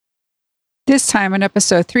This time on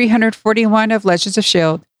episode 341 of Legends of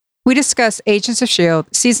S.H.I.E.L.D., we discuss Agents of S.H.I.E.L.D.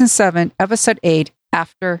 Season 7, Episode 8,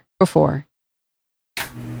 After, Before.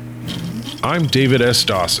 I'm David S.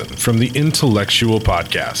 Dawson from the Intellectual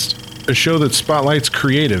Podcast, a show that spotlights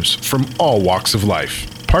creatives from all walks of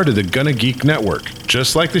life, part of the Gonna Geek Network,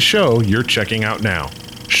 just like the show you're checking out now.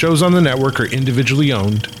 Shows on the network are individually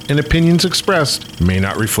owned, and opinions expressed may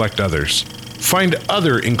not reflect others. Find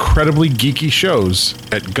other incredibly geeky shows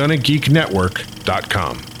at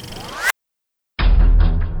GonnaGeekNetwork.com.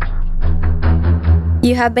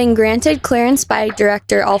 You have been granted clearance by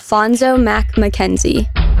Director Alfonso Mack Mackenzie.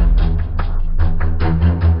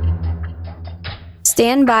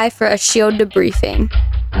 Stand by for a S.H.I.E.L.D. debriefing.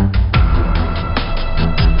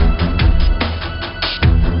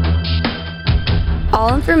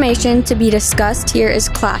 All information to be discussed here is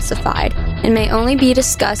classified and may only be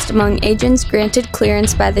discussed among agents granted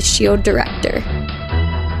clearance by the S.H.I.E.L.D. Director.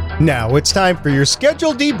 Now it's time for your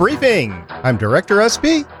scheduled debriefing. I'm Director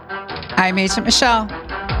SP. I'm Agent Michelle.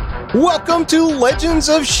 Welcome to Legends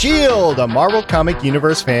of S.H.I.E.L.D., a Marvel Comic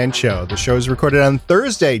Universe fan show. The show is recorded on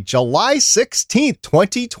Thursday, July 16th,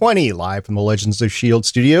 2020, live from the Legends of S.H.I.E.L.D.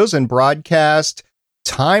 studios and broadcast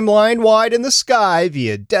timeline-wide in the sky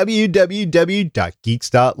via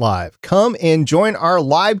www.geeks.live. Come and join our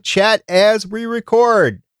live chat as we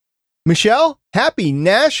record. Michelle, happy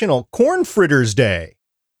National Corn Fritters Day.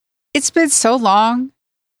 It's been so long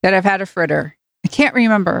that I've had a fritter. I can't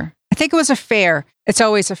remember. I think it was a fair. It's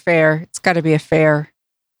always a fair. It's got to be a fair.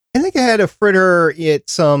 I think I had a fritter at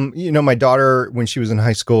some, my daughter, when she was in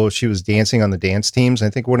high school, she was dancing on the dance teams. I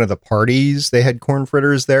think one of the parties, they had corn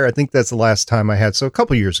fritters there. I think that's the last time I had. So a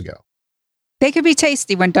couple years ago. They could be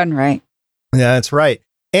tasty when done right. Yeah, that's right.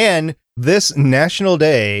 And this National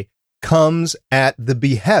Day comes at the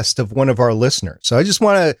behest of one of our listeners. So I just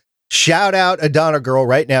want to shout out Adana Girl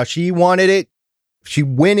right now. She wanted it. She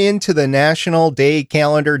went into the National Day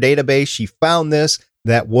calendar database. She found this.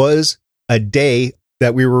 That was a day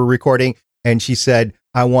that we were recording. And she said,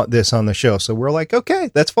 I want this on the show. So we're like, okay,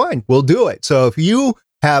 that's fine. We'll do it. So if you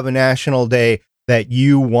have a National Day that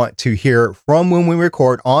you want to hear from when we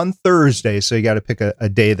record on Thursday, so you got to pick a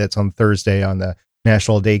day that's on Thursday on the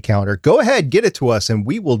National Day calendar, go ahead, get it to us, and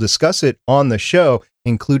we will discuss it on the show,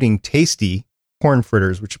 including tasty corn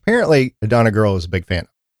fritters, which apparently Adana Girl is a big fan of.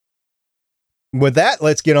 With that,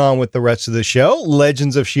 let's get on with the rest of the show.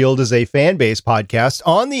 Legends of S.H.I.E.L.D. is a fan-based podcast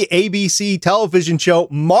on the ABC television show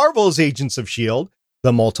Marvel's Agents of S.H.I.E.L.D.,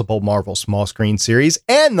 the multiple Marvel small screen series,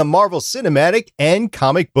 and the Marvel cinematic and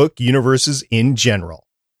comic book universes in general.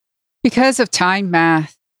 Because of time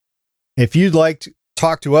math. If you'd like to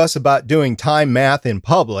talk to us about doing time math in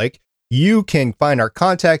public, you can find our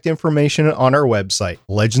contact information on our website,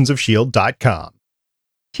 legendsofshield.com.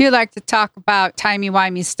 If you'd like to talk about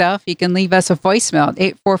timey-wimey stuff, you can leave us a voicemail at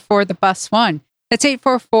 844-THE-BUS-1. That's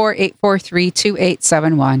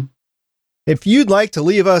 844-843-2871. If you'd like to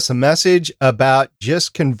leave us a message about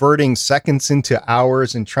just converting seconds into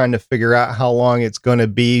hours and trying to figure out how long it's going to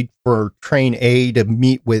be for train A to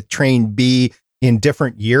meet with train B in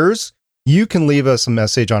different years, you can leave us a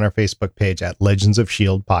message on our Facebook page at Legends of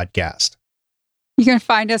S.H.I.E.L.D. Podcast. You can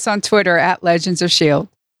find us on Twitter at Legends of S.H.I.E.L.D.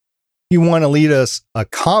 You want to leave us a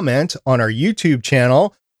comment on our YouTube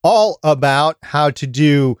channel all about how to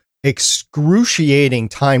do excruciating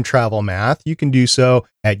time travel math, you can do so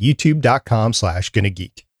at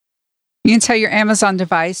youtube.com/GonnaGeek. You can tell your Amazon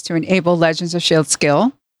device to enable Legends of S.H.I.E.L.D.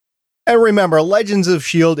 skill. And remember, Legends of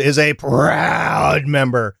S.H.I.E.L.D. is a proud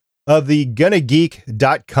member of the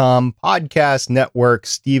GonnaGeek.com podcast network.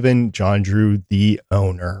 Stephen John Drew, the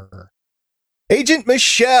owner. Agent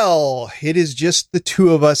Michelle, it is just the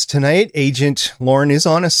two of us tonight. Agent Lauren is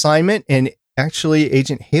on assignment, and actually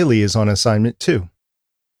Agent Haley is on assignment too.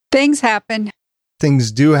 Things happen.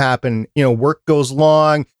 Things do happen. Work goes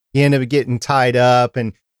long, you end up getting tied up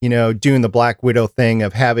and, doing the Black Widow thing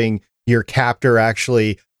of having your captor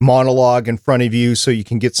actually monologue in front of you so you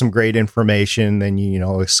can get some great information. Then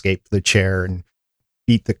you, escape the chair and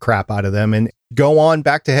beat the crap out of them and go on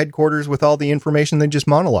back to headquarters with all the information they just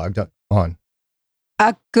monologued on.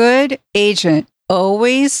 A good agent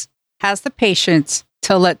always has the patience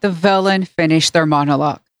to let the villain finish their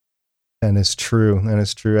monologue. That is true. That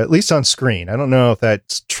is true. At least on screen. I don't know if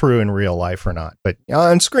that's true in real life or not, but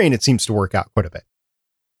on screen, it seems to work out quite a bit.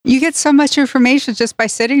 You get so much information just by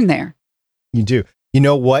sitting there. You do. You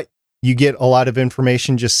know what? You get a lot of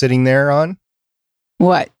information just sitting there on?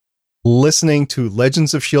 What? Listening to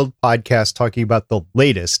Legends of S.H.I.E.L.D. podcast talking about the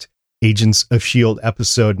latest Agents of S.H.I.E.L.D.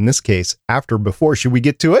 episode, in this case, After Before. Should we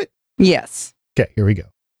get to it? Yes. Okay, here we go.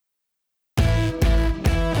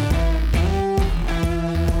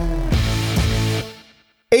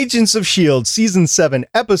 Agents of S.H.I.E.L.D. Season 7,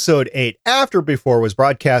 Episode 8, After Before, was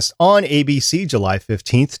broadcast on ABC July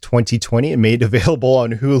 15th, 2020, and made available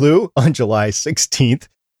on Hulu on July 16th,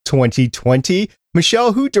 2020.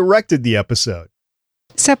 Michelle, who directed the episode?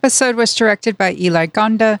 This episode was directed by Eli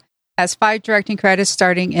Gonda, has 5 directing credits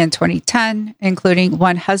starting in 2010, including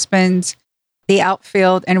 1 Husbands, The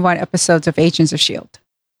Outfield, and 1 episodes of Agents of S.H.I.E.L.D.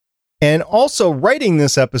 And also writing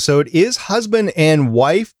this episode is husband and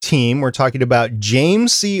wife team. We're talking about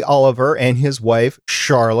James C. Oliver and his wife,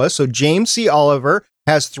 Charla. So James C. Oliver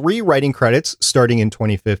has 3 writing credits starting in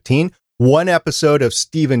 2015. 1 episode of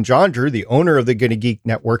Stephen Jondrew, the owner of the Gonna Geek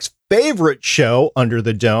Network's favorite show, Under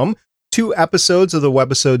the Dome. 2 episodes of the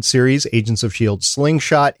webisode series, Agents of S.H.I.E.L.D.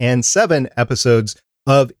 Slingshot, and 7 episodes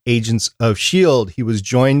of Agents of S.H.I.E.L.D. He was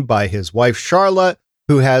joined by his wife, Charla,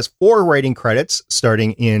 who has 4 writing credits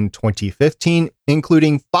starting in 2015,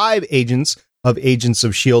 including 5 agents of Agents of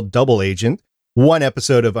S.H.I.E.L.D. Double Agent, 1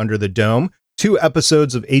 episode of Under the Dome, 2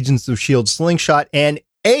 episodes of Agents of S.H.I.E.L.D. Slingshot, and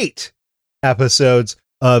 8 episodes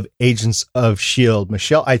of Agents of S.H.I.E.L.D.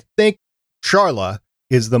 Michelle, I think Charla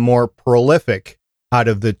is the more prolific out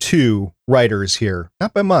of the 2 writers here.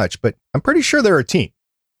 Not by much, but I'm pretty sure they're a team.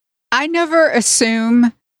 I never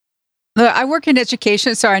assume... Look, I work in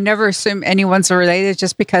education, so I never assume anyone's related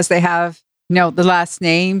just because they have, the last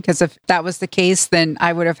name. Because if that was the case, then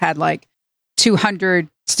I would have had like 200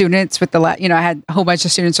 students with I had a whole bunch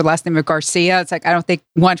of students with the last name of Garcia. It's like, I don't think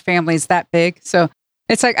one family is that big. So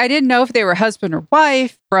it's like, I didn't know if they were husband or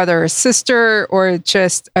wife, brother or sister, or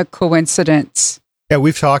just a coincidence. Yeah,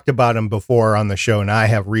 we've talked about them before on the show, and I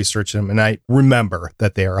have researched them, and I remember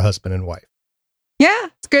that they are husband and wife. Yeah,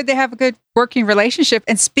 it's good they have a good working relationship.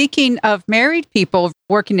 And speaking of married people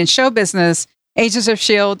working in show business, Agents of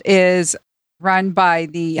S.H.I.E.L.D. is run by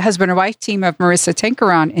the husband and wife team of Marissa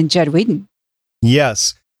Tankeron and Jed Whedon.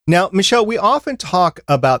 Yes. Now, Michelle, we often talk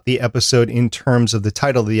about the episode in terms of the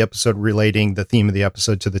title of the episode relating the theme of the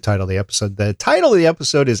episode to the title of the episode. The title of the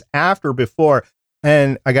episode is After Before.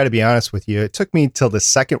 And I got to be honest with you, it took me till the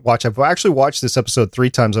second watch. I've actually watched this episode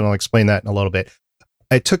 3 times, and I'll explain that in a little bit.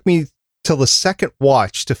 It took me till the second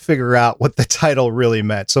watch to figure out what the title really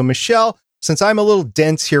meant. So, Michelle, since I'm a little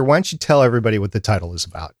dense here, why don't you tell everybody what the title is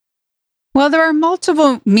about? Well, there are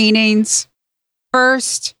multiple meanings.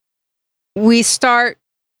 First, we start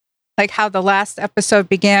like how the last episode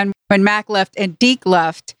began when Mac left and Deke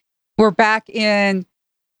left. We're back in,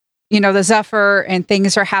 the Zephyr, and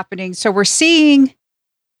things are happening. So we're seeing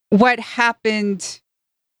what happened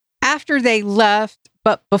after they left,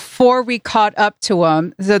 but before we caught up to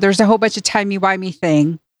them. So there's a whole bunch of timey-wimey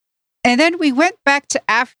thing. And then we went back to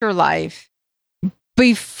Afterlife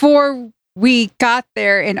before we got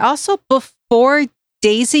there, and also before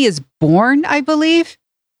Daisy is born, I believe.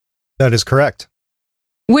 That is correct.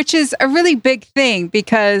 Which is a really big thing,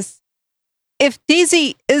 because if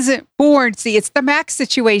Daisy isn't born, see, it's the Max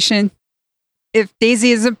situation. If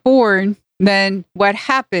Daisy isn't born, then what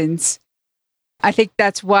happens? I think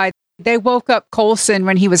that's why they woke up Coulson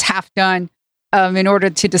when he was half done in order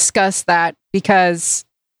to discuss that, because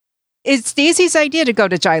it's Daisy's idea to go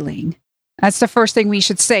to Jiling. That's the first thing we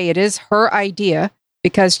should say. It is her idea,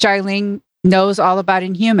 because Jiling knows all about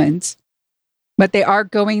Inhumans. But they are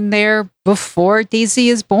going there before Daisy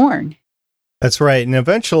is born. That's right. And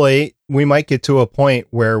eventually we might get to a point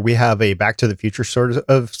where we have a Back to the Future sort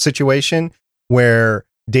of situation where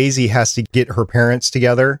Daisy has to get her parents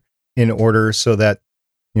together in order so that,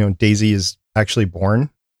 Daisy is actually born.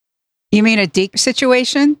 You mean a Deke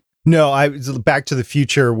situation? No, I was Back to the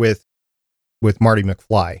Future with Marty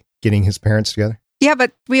McFly getting his parents together. Yeah,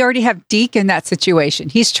 but we already have Deke in that situation.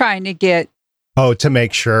 He's trying to get... Oh, to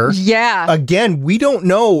make sure? Yeah. Again, we don't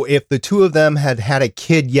know if the 2 of them had a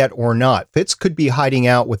kid yet or not. Fitz could be hiding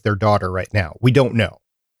out with their daughter right now. We don't know.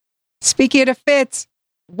 Speaking of Fitz,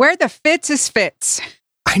 where the Fitz is Fitz.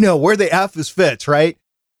 I know, where the F is Fitz, right?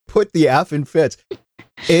 Put the F in Fitz.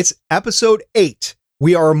 It's episode 8.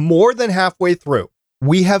 We are more than halfway through.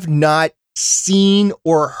 We have not seen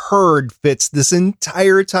or heard Fitz this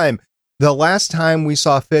entire time. The last time we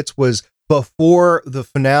saw Fitz was before the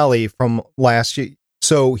finale from last year.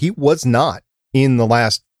 So he was not in the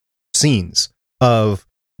last scenes of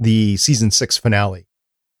the season 6 finale.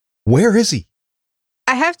 Where is he?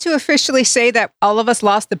 I have to officially say that all of us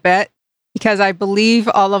lost the bet, because I believe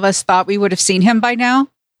all of us thought we would have seen him by now.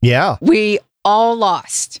 Yeah. We all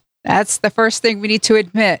lost. That's the first thing we need to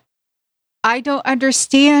admit. I don't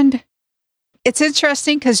understand. It's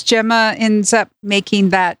interesting because Gemma ends up making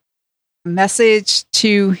that message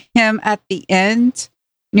to him at the end,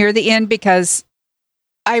 near the end, because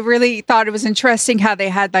I really thought it was interesting how they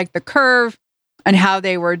had like the curve and how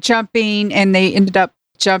they were jumping, and they ended up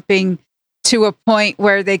jumping to a point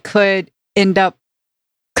where they could end up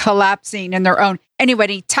collapsing in their own.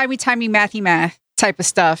 Anyway, timey, math type of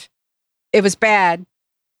stuff. It was bad.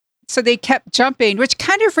 So they kept jumping, which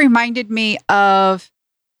kind of reminded me of,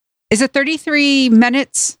 is it 33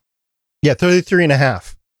 minutes? Yeah, 33 and a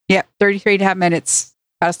half. Yeah, 33 and a half minutes,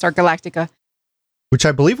 Battlestar Galactica. Which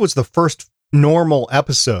I believe was the first normal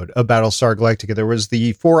episode of Battlestar Galactica. There was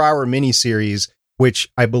the 4-hour miniseries, which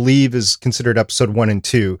I believe is considered episode 1 and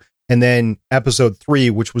 2. And then episode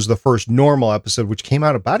 3, which was the first normal episode, which came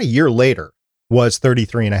out about a year later, was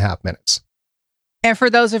 33 and a half minutes. And for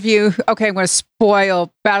those of you, okay, I'm going to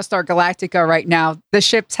spoil Battlestar Galactica right now. The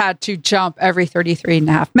ships had to jump every 33 and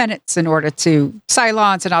a half minutes in order to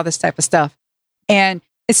Cylons and all this type of stuff. And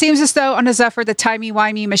it seems as though on the Zephyr, the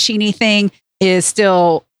timey-wimey, machiney thing is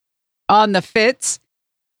still on the fits.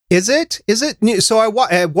 Is it? So I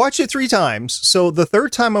watched it 3 times. So the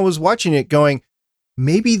third time I was watching it going,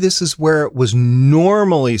 maybe this is where it was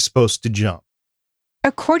normally supposed to jump.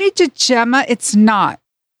 According to Gemma, it's not.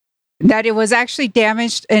 That it was actually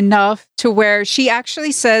damaged enough to where she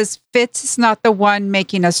actually says Fitz is not the one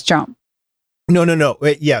making us jump. No.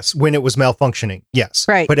 Yes, when it was malfunctioning. Yes.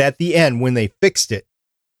 Right. But at the end, when they fixed it,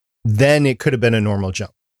 then it could have been a normal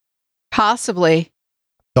jump. Possibly.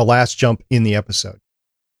 The last jump in the episode.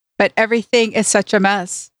 But everything is such a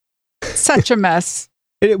mess. Such a mess.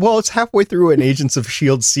 Well, it's halfway through an Agents of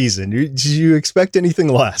S.H.I.E.L.D. season. Did you expect anything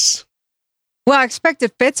less? Well, I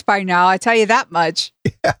expected Fitz by now, I tell you that much.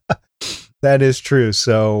 Yeah, that is true.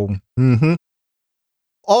 So,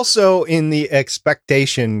 Also in the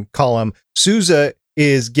expectation column, Sousa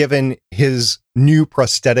is given his new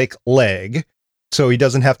prosthetic leg, so he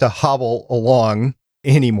doesn't have to hobble along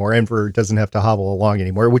anymore. Enver doesn't have to hobble along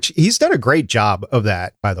anymore, which he's done a great job of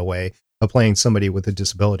that, by the way, of playing somebody with a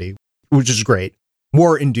disability, which is great.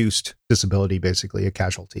 War-induced disability, basically, a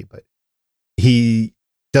casualty, but he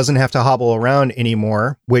doesn't have to hobble around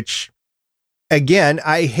anymore, which, again,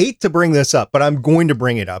 I hate to bring this up, but I'm going to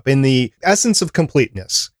bring it up in the essence of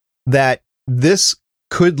completeness, that this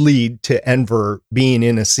could lead to Enver being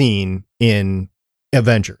in a scene in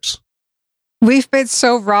Avengers. We've been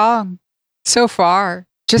so wrong so far.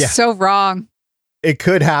 So wrong. It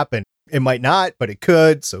could happen. It might not, but it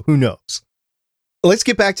could, so who knows? Let's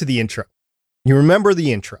get back to the intro. You remember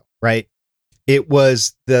the intro, right? It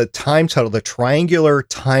was the time tunnel, the triangular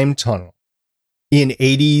time tunnel in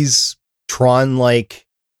 80s Tron-like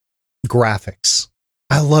graphics.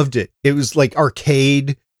 I loved it. It was like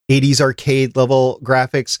 80s arcade level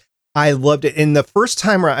graphics. I loved it. And the first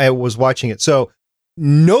time I was watching it, so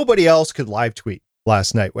nobody else could live tweet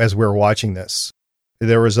last night as we were watching this.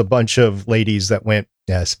 There was a bunch of ladies that went,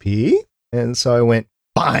 SP? And so I went,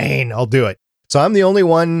 fine, I'll do it. So I'm the only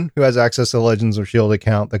one who has access to the Legends of S.H.I.E.L.D.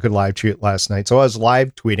 account that could live tweet last night. So I was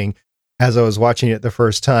live tweeting as I was watching it the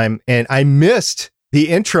first time, and I missed the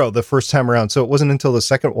intro the first time around. So it wasn't until the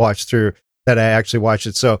second watch through that I actually watched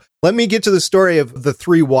it. So let me get to the story of the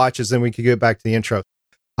 3 watches, then we can go back to the intro.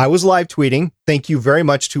 I was live tweeting. Thank you very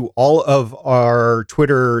much to all of our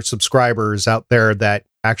Twitter subscribers out there that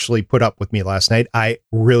actually put up with me last night. I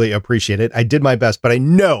really appreciate it. I did my best, but I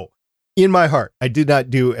know in my heart, I did not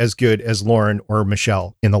do as good as Lauren or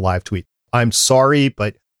Michelle in the live tweet. I'm sorry,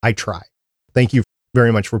 but I tried. Thank you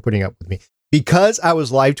very much for putting up with me. Because I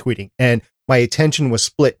was live tweeting and my attention was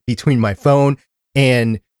split between my phone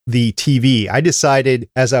and the TV, I decided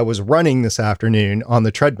as I was running this afternoon on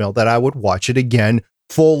the treadmill that I would watch it again,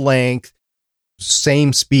 full length,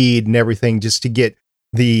 same speed and everything, just to get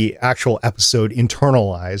the actual episode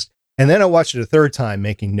internalized. And then I watched it a third time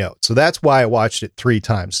making notes. So that's why I watched it 3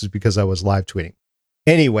 times, is because I was live tweeting.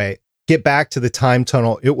 Anyway, get back to the time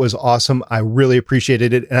tunnel. It was awesome. I really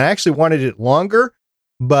appreciated it. And I actually wanted it longer,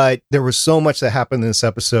 but there was so much that happened in this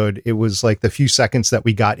episode. It was like the few seconds that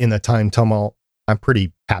we got in the time tunnel, I'm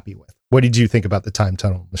pretty happy with. What did you think about the time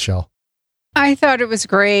tunnel, Michelle? I thought it was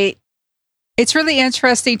great. It's really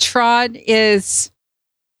interesting. Tron is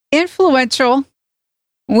influential.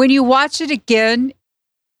 When you watch it again,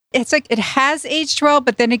 it's like it has aged well,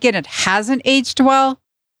 but then again, it hasn't aged well.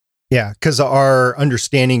 Yeah, because our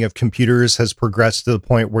understanding of computers has progressed to the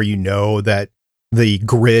point where you know that the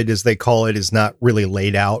grid, as they call it, is not really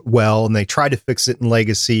laid out well. And they try to fix it in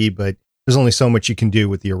Legacy, but there's only so much you can do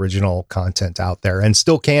with the original content out there and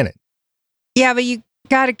still canon. Yeah, but you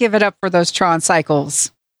got to give it up for those Tron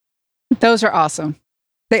cycles. Those are awesome.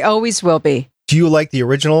 They always will be. Do you like the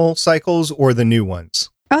original cycles or the new ones?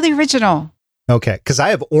 Oh, the original. Okay, because I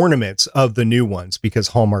have ornaments of the new ones because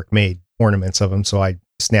Hallmark made ornaments of them, so I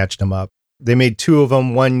snatched them up. They made 2 of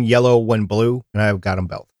them, one yellow, one blue, and I've got them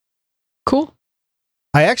both. Cool.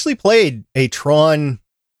 I actually played a Tron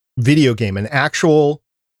video game, an actual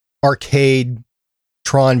arcade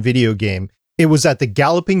Tron video game. It was at the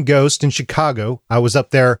Galloping Ghost in Chicago. I was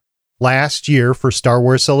up there last year for Star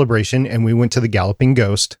Wars Celebration, and we went to the Galloping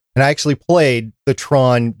Ghost. And I actually played the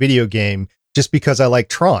Tron video game just because I like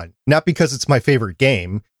Tron. Not because it's my favorite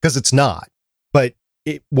game, because it's not. But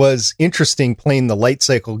it was interesting playing the light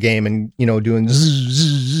cycle game and, doing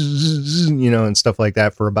and stuff like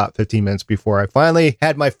that for about 15 minutes before I finally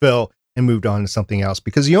had my fill and moved on to something else,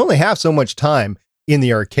 because you only have so much time in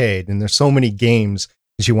the arcade and there's so many games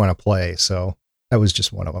that you want to play. So that was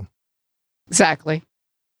just one of them. Exactly.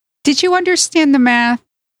 Did you understand the math?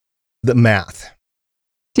 The math.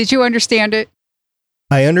 Did you understand it?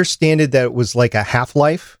 I understand it that it was like a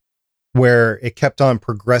half-life where it kept on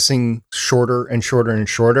progressing shorter and shorter and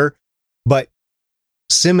shorter. But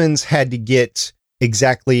Simmons had to get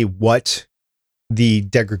exactly what the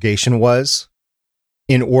degradation was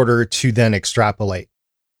in order to then extrapolate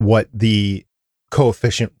what the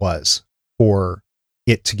coefficient was for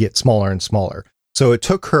it to get smaller and smaller. So it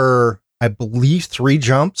took her, I believe, 3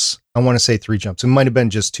 jumps. I want to say 3 jumps. It might have been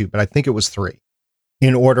just 2, but I think it was 3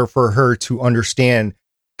 in order for her to understand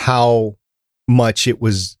how much it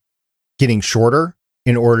was getting shorter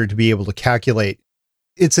in order to be able to calculate.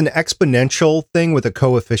 It's an exponential thing with a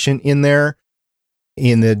coefficient in there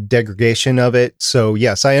in the degradation of it. So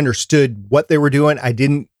yes, I understood what they were doing. I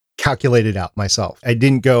didn't calculate it out myself. I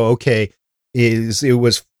didn't go, okay, it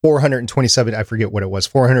was 427. I forget what it was,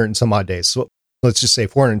 400 and some odd days. So let's just say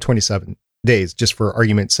 427 days, just for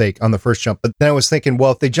argument's sake, on the first jump. But then I was thinking,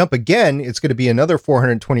 well, if they jump again, it's going to be another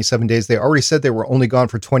 427 days. They already said they were only gone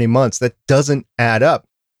for 20 months. That doesn't add up.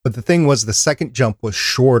 But the thing was, the second jump was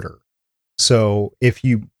shorter. So if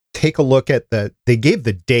you take a look at they gave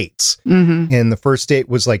the dates, and the first date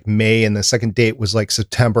was like May, and the second date was like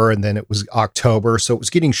September, and then it was October. So it was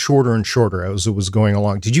getting shorter and shorter as it was going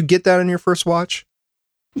along. Did you get that on your first watch?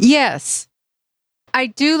 Yes. I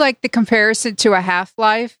do like the comparison to a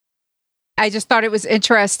Half-Life. I just thought it was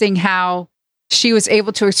interesting how she was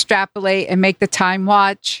able to extrapolate and make the time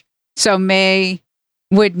watch. So May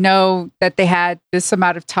would know that they had this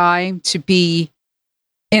amount of time to be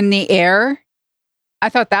in the air. I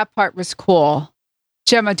thought that part was cool.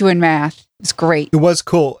 Gemma doing math is great. It was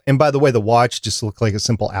cool. And by the way, the watch just looked like a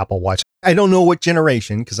simple Apple Watch. I don't know what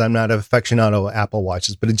generation, because I'm not an aficionado of Apple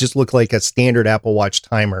Watches, but it just looked like a standard Apple Watch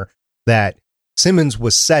timer that Simmons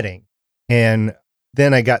was setting. And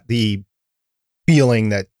then I got the feeling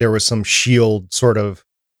that there was some S.H.I.E.L.D. sort of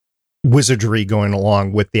wizardry going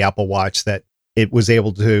along with the Apple Watch, that it was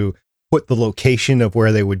able to put the location of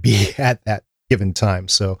where they would be at that given time.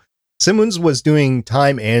 So Simmons was doing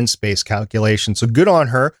time and space calculation. So good on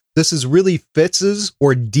her. This is really Fitz's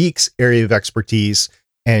or Deke's area of expertise,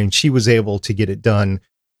 and she was able to get it done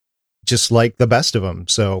just like the best of them.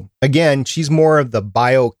 So again, she's more of the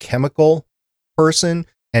biochemical person,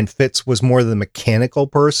 and Fitz was more the mechanical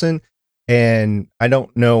person. And I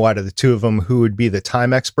don't know out of the two of them who would be the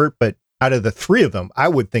time expert, but out of the three of them, I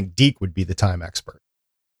would think Deke would be the time expert.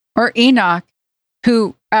 Or Enoch,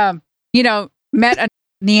 who, met a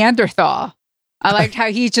Neanderthal. I liked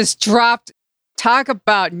how he just dropped, talk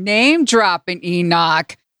about name dropping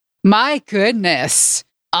Enoch. My goodness.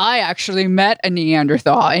 I actually met a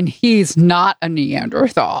Neanderthal, and he's not a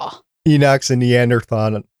Neanderthal. Enoch's a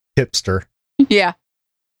Neanderthal hipster. Yeah.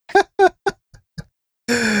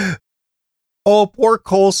 Oh, poor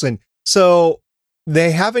Coulson. So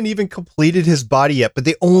they haven't even completed his body yet, but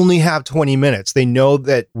they only have 20 minutes. They know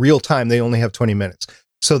that real time, they only have 20 minutes.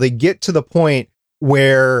 So they get to the point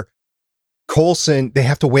where Coulson, they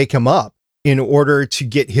have to wake him up in order to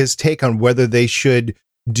get his take on whether they should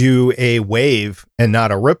do a wave and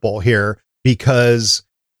not a ripple here, because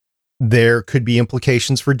there could be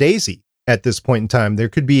implications for Daisy at this point in time. There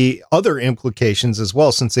could be other implications as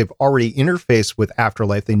well, since they've already interfaced with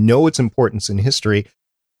Afterlife. They know its importance in history.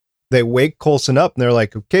 They wake Coulson up and they're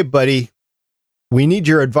like, okay, buddy, we need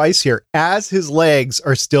your advice here, as his legs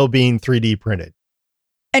are still being 3D printed.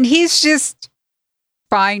 And he's just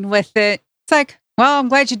fine with it. It's like, well, I'm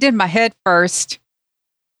glad you did my head first.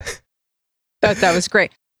 Thought that was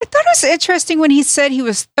great. I thought it was interesting when he said he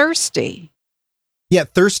was thirsty. Yeah,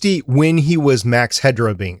 thirsty when he was Max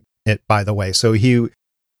Hedra being it, by the way. So he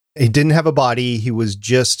didn't have a body. He was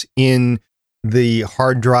just in the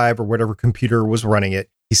hard drive or whatever computer was running it.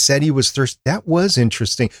 He said he was thirsty. That was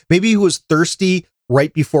interesting. Maybe he was thirsty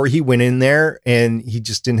right before he went in there and he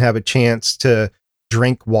just didn't have a chance to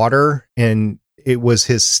drink water, and it was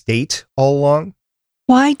his state all along.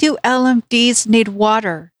 Why do LMDs need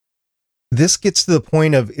water? This gets to the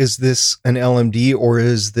point of, is this an LMD or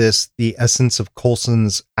is this the essence of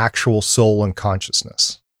Coulson's actual soul and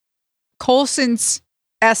consciousness? Coulson's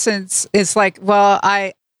essence is like, well,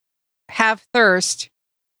 I have thirst.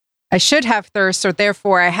 I should have thirst, or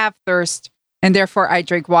therefore I have thirst, and therefore I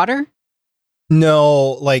drink water?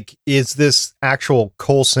 No, like, is this actual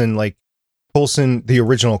Coulson, like Coulson, the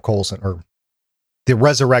original Coulson, or the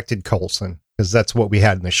resurrected Coulson? Because that's what we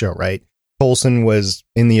had in the show, right? Coulson was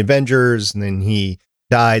in the Avengers, and then he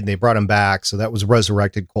died, and they brought him back, so that was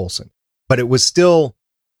resurrected Coulson. But it was still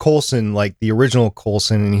Coulson, like the original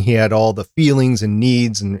Coulson, and he had all the feelings and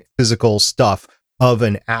needs and physical stuff of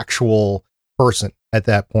an actual person at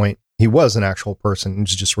that point. He was an actual person, he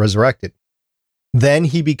was just resurrected. Then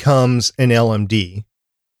he becomes an LMD.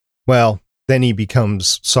 Well, then he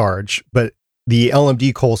becomes Sarge, but the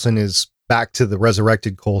LMD Coulson is back to the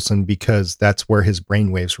resurrected Coulson because that's where his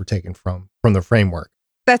brainwaves were taken from the framework.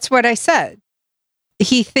 That's what I said.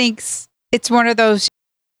 He thinks it's one of those,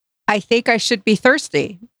 I think I should be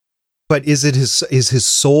thirsty. But is his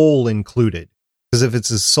soul included? Because if it's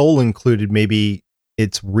his soul included, maybe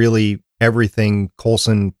it's really everything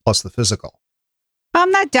Coulson plus the physical.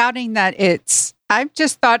 I'm not doubting that I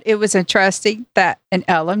just thought it was interesting that an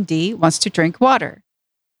LMD wants to drink water.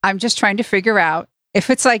 I'm just trying to figure out if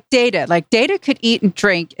it's like Data. Like Data could eat and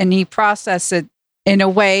drink, and he process it in a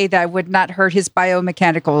way that would not hurt his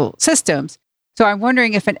biomechanical systems. So I'm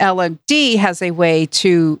wondering if an LMD has a way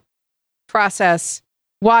to process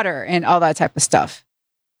water and all that type of stuff.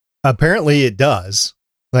 Apparently it does,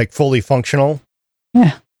 like fully functional.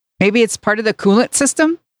 Yeah. Maybe it's part of the coolant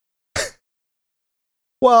system.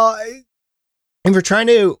 Well, if you're trying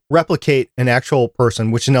to replicate an actual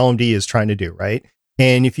person, which an LMD is trying to do, right?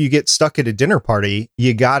 And if you get stuck at a dinner party,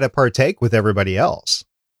 you got to partake with everybody else.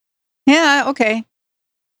 Yeah, okay.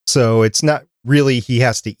 So it's not really he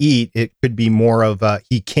has to eat. It could be more of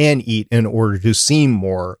he can eat in order to seem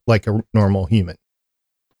more like a normal human.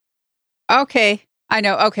 Okay. I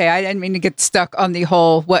know. Okay. I didn't mean to get stuck on the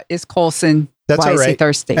whole, what is Coulson? That's Why all right. Is he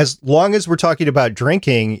thirsty? As long as we're talking about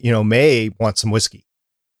drinking, May wants some whiskey.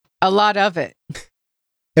 A lot of it.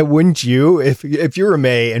 And wouldn't you, if you were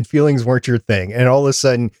May and feelings weren't your thing, and all of a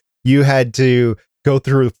sudden you had to go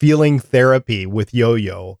through feeling therapy with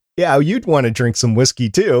Yo-Yo, yeah, you'd want to drink some whiskey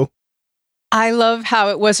too. I love how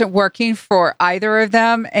it wasn't working for either of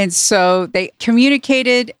them. And so they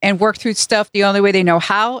communicated and worked through stuff the only way they know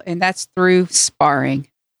how, and that's through sparring.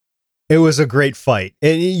 It was a great fight.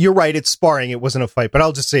 And you're right, it's sparring. It wasn't a fight, but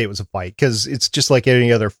I'll just say it was a fight because it's just like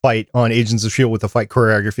any other fight on Agents of S.H.I.E.L.D. with the fight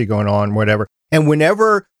choreography going on, whatever. And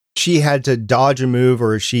whenever she had to dodge a move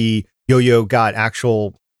or Yo-Yo got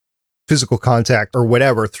actual physical contact or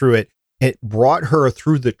whatever through it, it brought her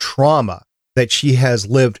through the trauma that she has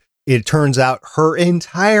lived, it turns out, her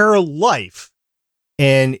entire life.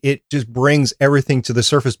 And it just brings everything to the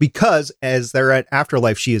surface because as they're at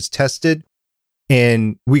Afterlife, she is tested.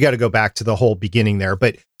 And we got to go back to the whole beginning there,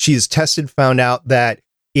 but she is tested, found out that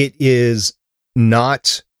it is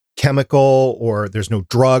not chemical or there's no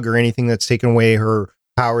drug or anything that's taken away her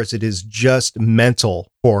powers. It is just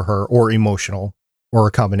mental for her or emotional or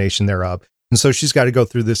a combination thereof. And so she's got to go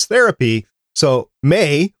through this therapy. So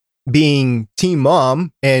May, being team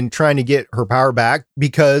mom and trying to get her power back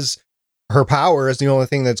because her power is the only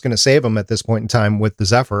thing that's going to save them at this point in time with the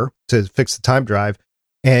Zephyr to fix the time drive.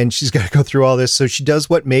 And she's got to go through all this. So she does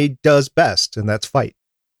what May does best, and that's fight.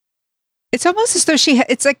 It's almost as though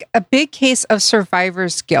it's like a big case of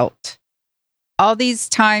survivor's guilt. All these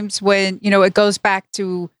times when, it goes back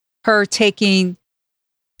to her taking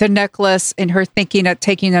the necklace and her thinking that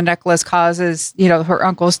taking the necklace causes, her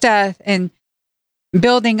uncle's death and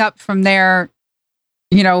building up from there,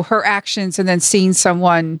 her actions and then seeing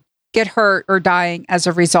someone get hurt or dying as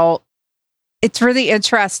a result. It's really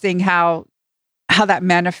interesting how that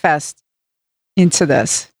manifests into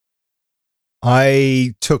this.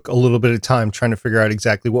 I took a little bit of time trying to figure out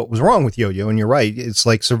exactly what was wrong with Yo-Yo. And you're right. It's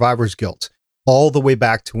like survivor's guilt all the way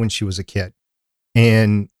back to when she was a kid.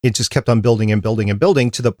 And it just kept on building and building and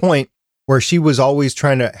building to the point where she was always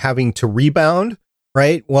having to rebound,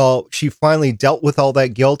 right? Well, she finally dealt with all that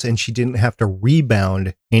guilt and she didn't have to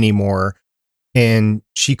rebound anymore. And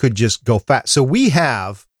she could just go fast. So we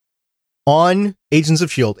have on Agents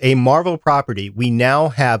of S.H.I.E.L.D., a Marvel property, we now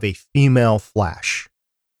have a female Flash.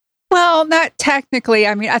 Well, not technically.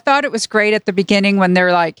 I mean, I thought it was great at the beginning when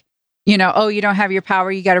they're like, oh, you don't have your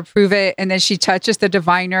power, you got to prove it. And then she touches the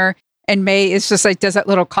diviner and May is just like, does that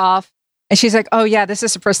little cough. And she's like, oh yeah, this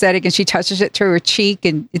is a prosthetic. And she touches it to her cheek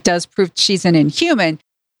and it does prove she's an Inhuman.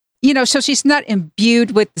 So she's not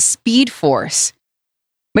imbued with the speed force,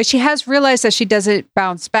 but she has realized that she doesn't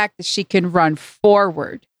bounce back, that she can run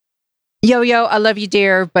forward. Yo-Yo, I love you,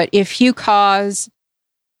 dear, but if you cause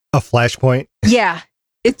a flashpoint, yeah,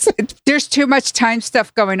 There's too much time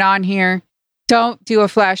stuff going on here. Don't do a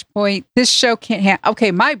flashpoint. This show can't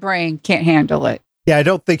okay, my brain can't handle it. Yeah, I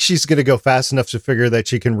don't think she's going to go fast enough to figure that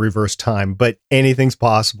she can reverse time, but anything's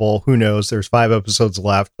possible. Who knows? There's 5 episodes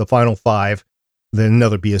left, the final 5, then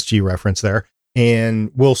another BSG reference there.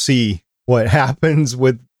 And we'll see what happens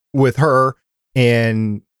with her,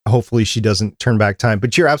 and hopefully she doesn't turn back time.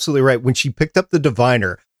 But you're absolutely right. When she picked up the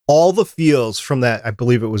diviner, all the feels from that, I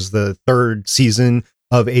believe it was the 3rd season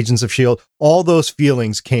of Agents of S.H.I.E.L.D., all those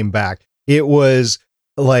feelings came back. It was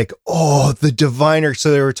like, oh, the diviner.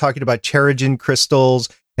 So they were talking about Terrigen crystals,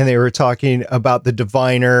 and they were talking about the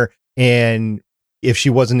diviner, and if she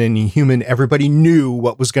wasn't any human, everybody knew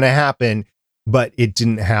what was going to happen, but it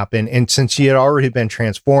didn't happen. And since she had already been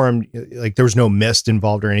transformed, like there was no mist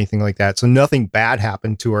involved or anything like that, so nothing bad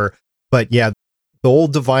happened to her. But yeah, the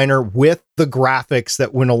old diviner with the graphics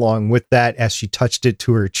that went along with that as she touched it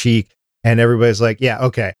to her cheek, and everybody's like, yeah,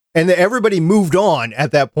 okay. And then everybody moved on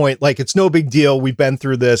at that point. Like, it's no big deal. We've been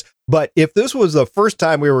through this. But if this was the first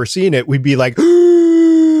time we were seeing it, we'd be like,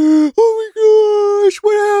 oh my gosh,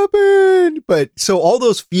 what happened? But so all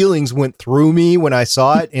those feelings went through me when I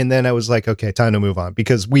saw it. And then I was like, okay, time to move on,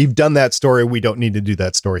 because we've done that story. We don't need to do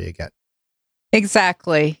that story again.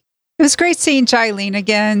 Exactly. It was great seeing Jilene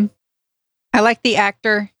again. I like the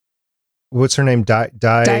actor. What's her name?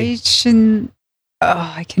 Daishin.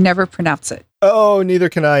 Oh, I can never pronounce it. Oh, neither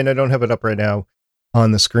can I. And I don't have it up right now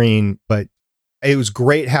on the screen, but it was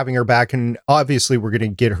great having her back. And obviously we're going to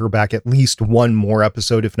get her back at least one more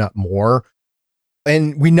episode, if not more.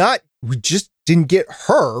 And we just didn't get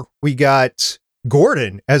her. We got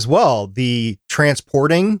Gordon as well. The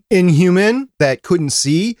transporting inhuman that couldn't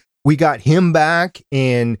see. We got him back,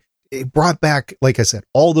 and it brought back, like I said,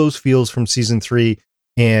 all those feels from season 3.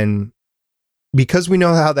 And because we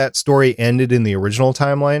know how that story ended in the original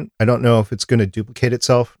timeline, I don't know if it's going to duplicate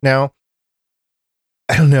itself now.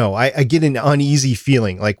 I don't know. I get an uneasy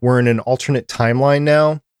feeling like we're in an alternate timeline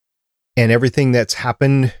now, and everything that's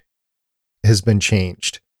happened has been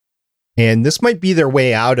changed. And this might be their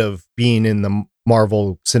way out of being in the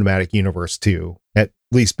Marvel Cinematic Universe too, at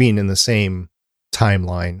least being in the same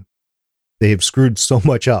timeline. They have screwed so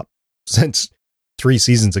much up since 3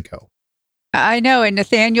 seasons ago. I know. And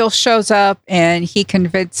Nathaniel shows up and he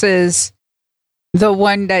convinces the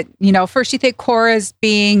one that, first you think Cora's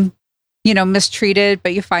being, mistreated,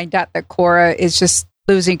 but you find out that Cora is just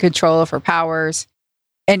losing control of her powers.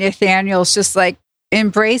 And Nathaniel's just like,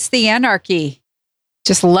 embrace the anarchy.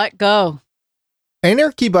 Just let go.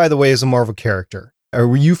 Anarchy, by the way, is a Marvel character.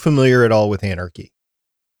 Are you familiar at all with Anarchy?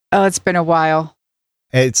 Oh, it's been a while.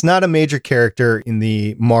 It's not a major character in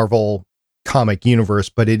the Marvel comic universe,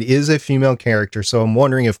 but it is a female character. So I'm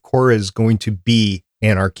wondering if Cora is going to be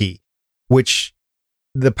Anarchy, which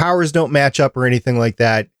the powers don't match up or anything like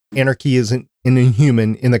that. Anarchy isn't an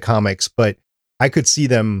inhuman in the comics, but I could see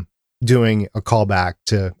them doing a callback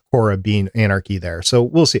to Cora being Anarchy there. So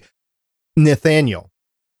we'll see. Nathaniel,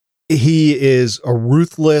 he is a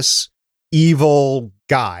ruthless, evil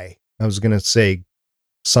guy. I was going to say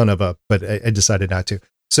son of a, but I decided not to.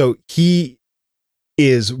 So he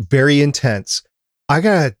is very intense. I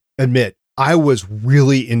gotta admit, I was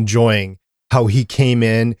really enjoying how he came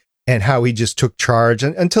in and how he just took charge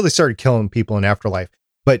until they started killing people in Afterlife.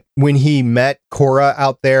 But when he met Cora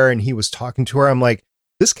out there and he was talking to her, I'm like,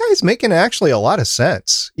 this guy's making actually a lot of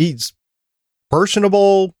sense. He's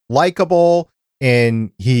personable, likable,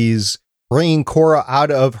 and he's bringing Cora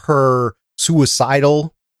out of her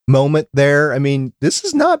suicidal moment there. I mean, this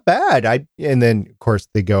is not bad. And then of course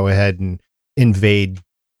they go ahead and invade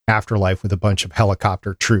Afterlife with a bunch of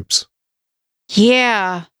helicopter troops.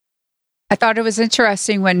 Yeah. I thought it was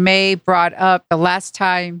interesting when May brought up the last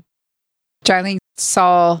time Jilene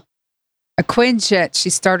saw a Quinjet, she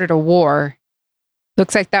started a war.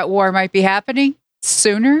 Looks like that war might be happening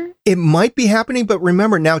sooner. It might be happening, but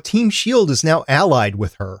remember now Team S.H.I.E.L.D. is now allied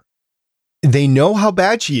with her. They know how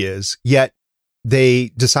bad she is, yet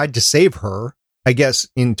they decide to save her, I guess,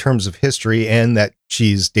 in terms of history, and that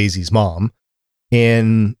she's Daisy's mom.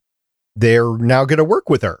 And they're now going to work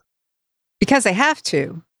with her. Because they have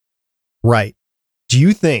to. Right. Do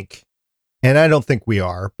you think, and I don't think we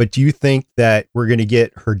are, but do you think that we're going to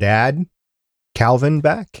get her dad, Calvin,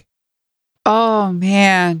 back? Oh,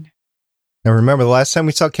 man. Now, remember, the last time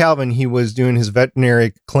we saw Calvin, he was doing his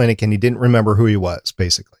veterinary clinic and he didn't remember who he was,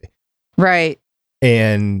 basically. Right.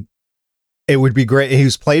 And it would be great. He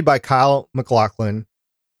was played by Kyle MacLachlan,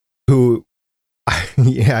 who,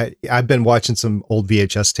 yeah, I've been watching some old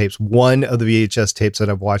VHS tapes. One of the VHS tapes that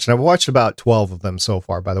I've watched, and I've watched about 12 of them so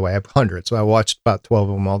far, by the way. I have hundreds, so I watched about 12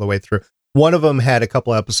 of them all the way through. One of them had a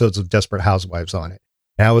couple episodes of Desperate Housewives on it.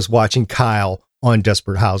 And I was watching Kyle on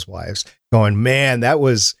Desperate Housewives going, man, that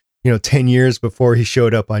was, 10 years before he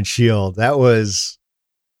showed up on S.H.I.E.L.D. That was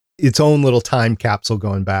its own little time capsule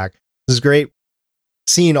going back. This is great.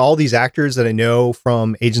 Seeing all these actors that I know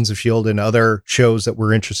from Agents of S.H.I.E.L.D. and other shows that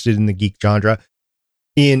were interested in the geek genre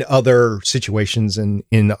in other situations and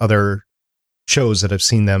in other shows that I've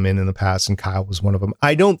seen them in the past, and Kyle was one of them.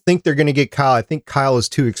 I don't think they're going to get Kyle. I think Kyle is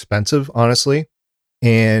too expensive, honestly,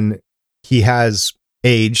 and he has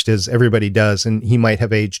aged, as everybody does, and he might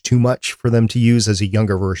have aged too much for them to use as a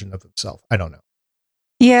younger version of himself. I don't know.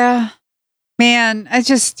 Yeah, man, I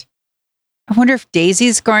wonder if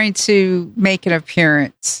Daisy's going to make an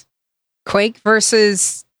appearance. Quake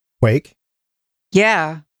versus Quake?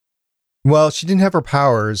 Yeah. Well, she didn't have her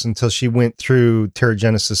powers until she went through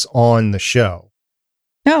Terrigenesis on the show.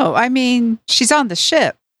 No, I mean, she's on the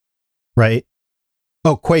ship. Right?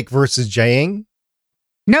 Oh, Quake versus Jiang?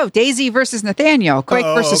 No, Daisy versus Nathaniel. Quake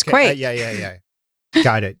versus okay. Quake. Yeah.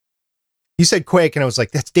 Got it. You said Quake, and I was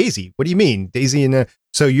like, that's Daisy. What do you mean? Daisy and...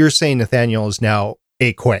 So you're saying Nathaniel is now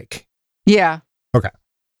a Quake? Yeah. Okay.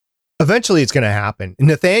 Eventually it's going to happen.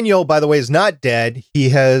 Nathaniel, by the way, is not dead. He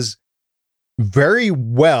has very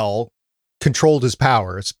well controlled his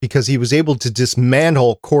powers because he was able to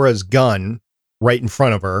dismantle Cora's gun right in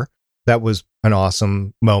front of her. That was an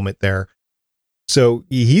awesome moment there. So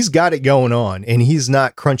he's got it going on, and he's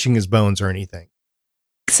not crunching his bones or anything.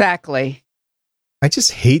 Exactly. I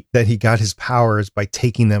just hate that he got his powers by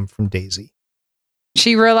taking them from Daisy.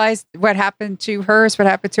 She realized what happened to her is what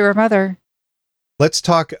happened to her mother. Let's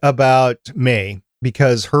talk about May,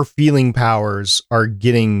 because her feeling powers are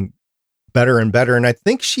getting better and better. And I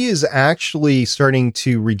think she is actually starting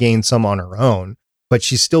to regain some on her own, but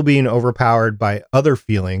she's still being overpowered by other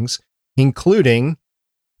feelings, including,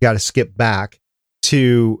 got to skip back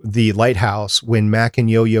to the lighthouse when Mac and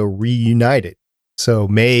Yo-Yo reunited. So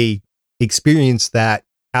May experienced that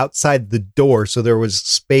outside the door. So there was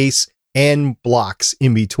space and blocks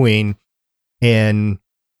in between. And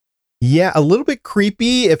yeah, a little bit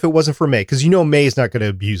creepy if it wasn't for May, because May is not going to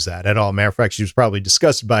abuse that at all. Matter of fact, she was probably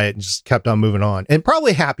disgusted by it and just kept on moving on, and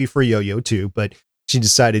probably happy for Yo-Yo too, but she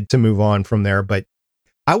decided to move on from there. But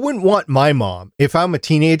I wouldn't want my mom, if I'm a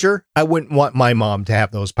teenager, I wouldn't want my mom to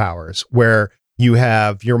have those powers where you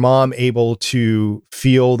have your mom able to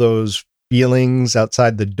feel those feelings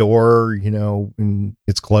outside the door, when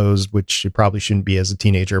it's closed, which it probably shouldn't be as a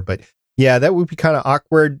teenager. But yeah, that would be kind of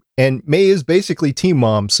awkward. And May is basically Team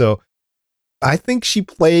Mom, so I think she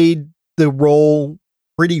played the role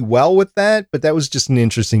pretty well with that, but that was just an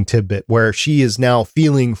interesting tidbit where she is now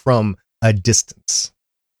feeling from a distance.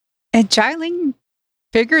 And Jiling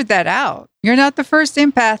figured that out. You're not the first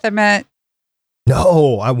empath I met.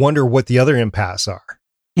 No, I wonder what the other empaths are.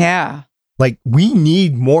 Yeah. Like, we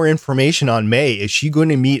need more information on May. Is she going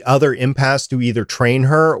to meet other empaths to either train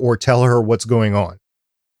her or tell her what's going on?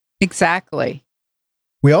 Exactly.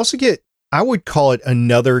 We also get, I would call it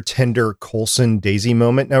another tender Coulson Daisy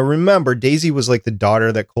moment. Now, remember, Daisy was like the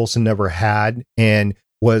daughter that Coulson never had and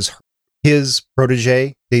was his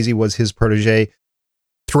protege. Daisy was his protege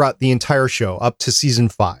throughout the entire show up to season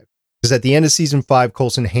 5. Because at the end of season 5,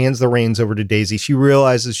 Coulson hands the reins over to Daisy. She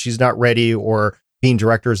realizes she's not ready, or being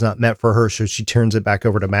director is not meant for her, so she turns it back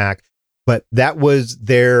over to Mac. But that was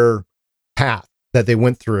their path that they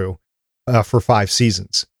went through for 5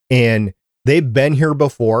 seasons. And they've been here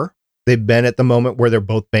before. They've been at the moment where they're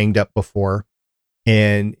both banged up before.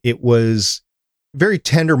 And it was a very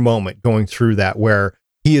tender moment going through that, where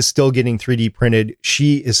he is still getting 3D printed.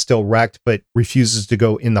 She is still wrecked, but refuses to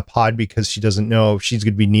go in the pod because she doesn't know if she's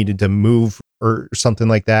going to be needed to move or something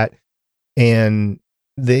like that. And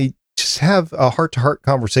they just have a heart-to-heart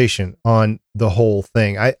conversation on the whole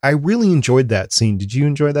thing. I really enjoyed that scene. Did you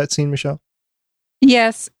enjoy that scene, Michelle?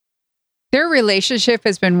 Yes. Their relationship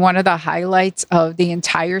has been one of the highlights of the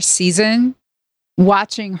entire season.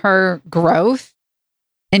 Watching her growth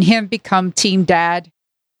and him become team dad.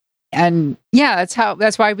 And yeah,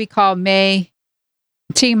 that's why we call May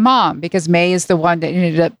Team Mom, because May is the one that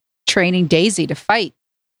ended up training Daisy to fight.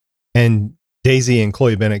 And Daisy and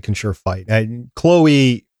Chloe Bennett can sure fight.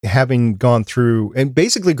 Chloe, having gone through and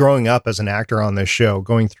basically growing up as an actor on this show,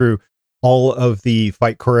 going through all of the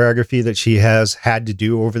fight choreography that she has had to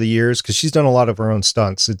do over the years, because she's done a lot of her own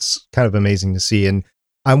stunts. It's kind of amazing to see. And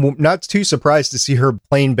I'm not too surprised to see her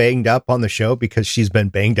playing banged up on the show, because she's been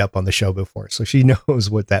banged up on the show before. So she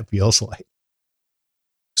knows what that feels like.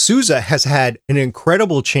 Sousa has had an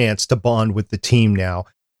incredible chance to bond with the team now.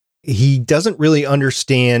 He doesn't really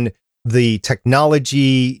understand the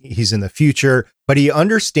technology. He's in the future, but he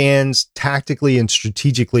understands tactically and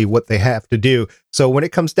strategically what they have to do. So when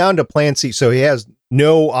it comes down to plan C, so he has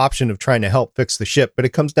no option of trying to help fix the ship, but it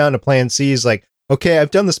comes down to plan C. He's like, okay,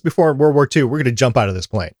 I've done this before in World War II. We're going to jump out of this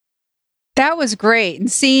plane. That was great.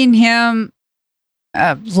 And seeing him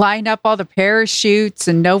line up all the parachutes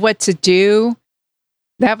and know what to do,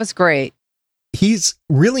 that was great. He's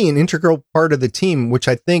really an integral part of the team, which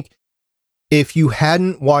I think if you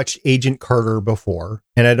hadn't watched Agent Carter before,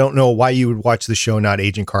 and I don't know why you would watch the show, not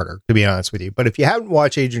Agent Carter, to be honest with you, but if you haven't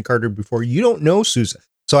watched Agent Carter before, you don't know Sousa.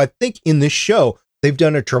 So I think in this show, they've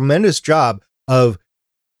done a tremendous job of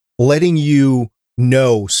letting you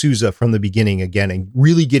know Sousa from the beginning again and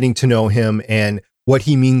really getting to know him and what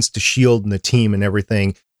he means to S.H.I.E.L.D. and the team and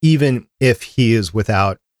everything, even if he is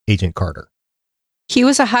without Agent Carter. He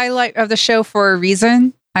was a highlight of the show for a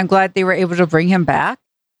reason. I'm glad they were able to bring him back.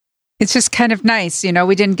 It's just kind of nice. You know,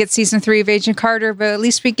 we didn't get season 3 of Agent Carter, but at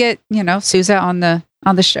least we get, you know, Sousa on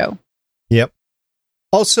the show. Yep.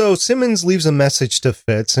 Also, Simmons leaves a message to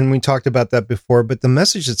Fitz, and we talked about that before, but the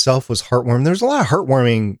message itself was heartwarming. There's a lot of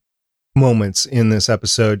heartwarming moments in this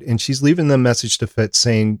episode, and she's leaving the message to Fitz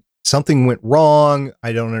saying something went wrong.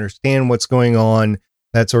 I don't understand what's going on,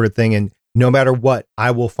 that sort of thing. And no matter what, I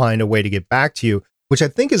will find a way to get back to you, which I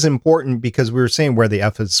think is important because we were saying where the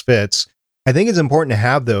F is Fitz. I think it's important to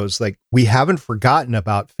have those. Like, we haven't forgotten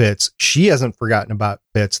about Fitz. She hasn't forgotten about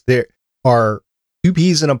Fitz. There are two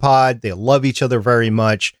peas in a pod. They love each other very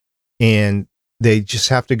much, and they just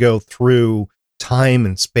have to go through time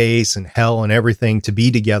and space and hell and everything to be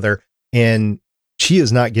together. And she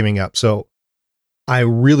is not giving up. So I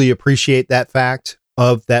really appreciate that fact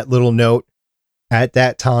of that little note at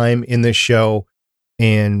that time in this show.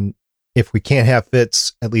 And if we can't have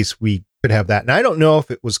Fitz, at least we could have that. And I don't know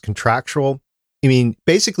if it was contractual. I mean,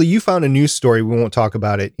 basically, you found a news story. We won't talk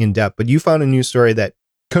about it in depth, but you found a news story that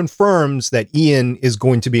confirms that Ian is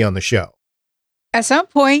going to be on the show. At some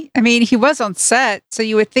point, I mean, he was on set, so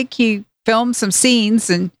you would think he filmed some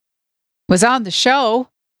scenes and was on the show.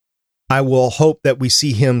 I will hope that we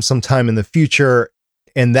see him sometime in the future,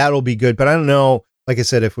 and that'll be good. But I don't know, like I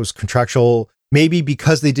said, if it was contractual, maybe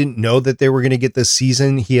because they didn't know that they were going to get this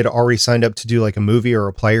season, he had already signed up to do like a movie or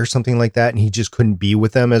a play or something like that, and he just couldn't be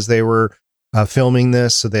with them as they were filming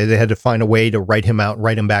this. So they had to find a way to write him out,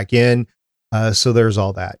 write him back in. So there's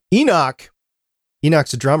all that. Enoch's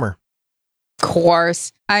a drummer. Of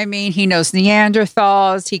course. I mean, he knows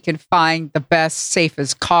Neanderthals. He can find the best,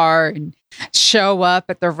 safest car and show up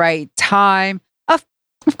at the right time.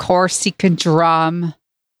 Of course, he can drum.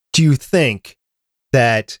 Do you think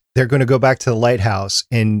that they're going to go back to the lighthouse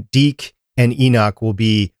and Deke and Enoch will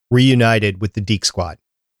be reunited with the Deke squad?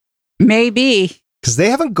 Maybe. Because they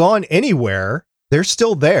haven't gone anywhere. They're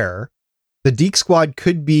still there. The Deke squad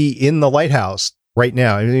could be in the lighthouse right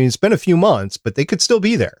now. I mean, it's been a few months, but they could still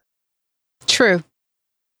be there. True.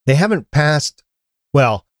 They haven't passed.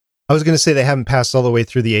 Well, I was going to say they haven't passed all the way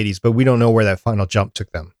through the 80s, but we don't know where that final jump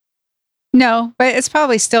took them. No, but it's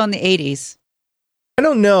probably still in the 80s. I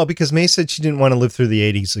don't know, because May said she didn't want to live through the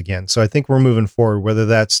 80s again. So I think we're moving forward, whether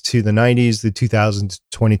that's to the 90s, the 2000s,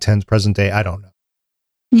 2010s, present day. I don't know.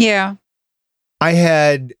 Yeah. I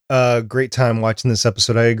had a great time watching this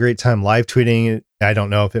episode. I had a great time live tweeting it. I don't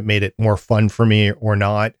know if it made it more fun for me or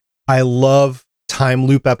not. I love time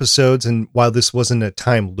loop episodes. And while this wasn't a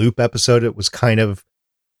time loop episode, it was kind of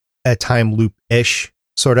a time loop-ish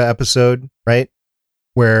sort of episode, right?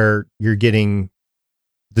 Where you're getting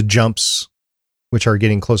the jumps, which are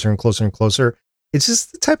getting closer and closer and closer. It's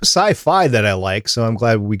just the type of sci-fi that I like. So I'm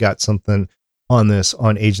glad we got something on this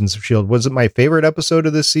on Agents of S.H.I.E.L.D. Was it my favorite episode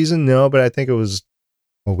of this season? No, but I think it was,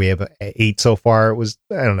 well, we have 8 so far. It was,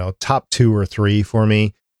 I don't know, top 2 or 3 for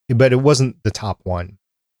me, but it wasn't the top one.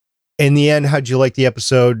 In the end, how'd you like the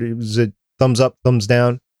episode? Was it thumbs up, thumbs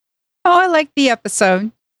down? Oh, I like the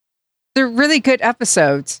episode. They're really good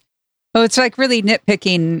episodes. Oh, it's like really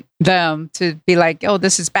nitpicking them to be like, oh,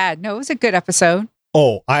 this is bad. No, it was a good episode.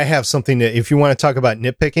 Oh, I have something to, if you want to talk about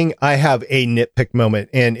nitpicking, I have a nitpick moment.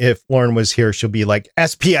 And if Lauren was here, she'll be like,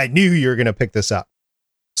 SP, I knew you were going to pick this up.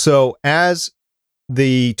 So as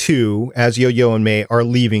the two, as Yo-Yo and May are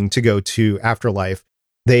leaving to go to Afterlife,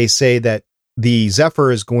 they say that the Zephyr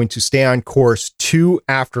is going to stay on course to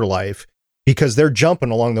Afterlife because they're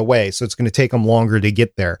jumping along the way. So it's going to take them longer to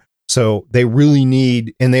get there. So they really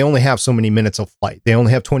need, and they only have so many minutes of flight. They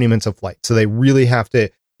only have 20 minutes of flight. So they really have to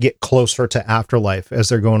get closer to Afterlife as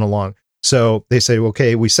they're going along. So they say,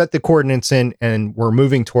 okay, we set the coordinates in and we're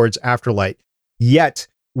moving towards Afterlife. Yet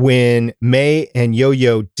when May and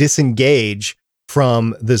Yo-Yo disengage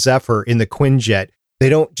from the Zephyr in the Quinjet, they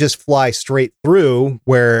don't just fly straight through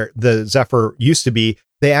where the Zephyr used to be.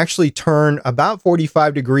 they actually turn about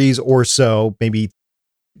 45 degrees or so, maybe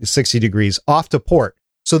 60 degrees off to port.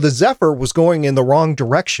 So the Zephyr was going in the wrong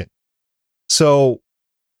direction. So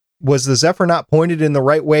was the Zephyr not pointed in the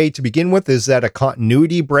right way to begin with? Is that a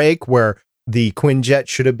continuity break where the Quinjet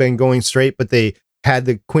should have been going straight, but they had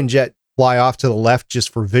the Quinjet fly off to the left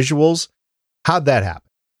just for visuals? How'd that happen?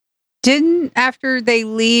 Didn't, after they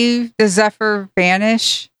leave, the Zephyr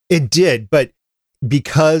vanish? It did, but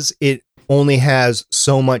because it only has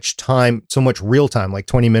so much time, so much real time, like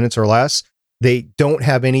 20 minutes or less, they don't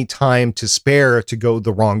have any time to spare to go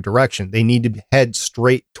the wrong direction. They need to head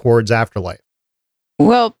straight towards Afterlife.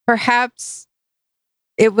 Well, perhaps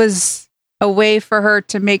it was a way for her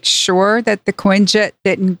to make sure that the Quinjet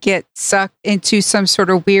didn't get sucked into some sort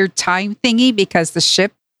of weird time thingy because the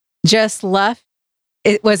ship just left.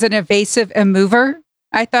 It was an evasive maneuver.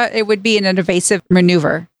 I thought it would be an evasive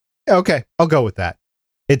maneuver. Okay, I'll go with that.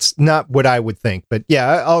 It's not what I would think, but yeah,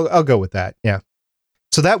 I'll go with that. Yeah.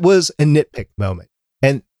 So that was a nitpick moment.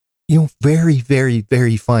 And, very, very,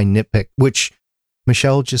 very fine nitpick, which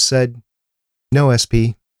Michelle just said, no,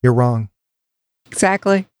 SP, you're wrong.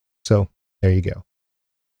 Exactly. So there you go.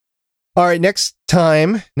 All right, next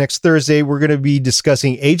Thursday, we're going to be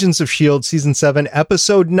discussing Agents of S.H.I.E.L.D. Season 7,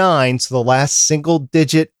 Episode 9. So the last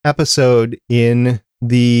single-digit episode in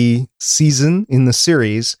the season, in the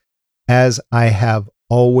series, As I Have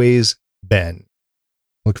Always Been.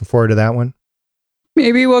 Looking forward to that one.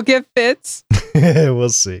 Maybe we'll get fits. We'll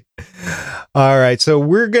see. All right, so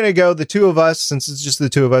we're going to go, the two of us, since it's just the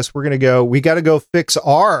two of us, we got to go fix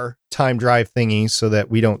our time drive thingy so that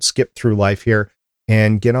we don't skip through life here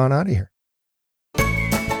and get on out of here.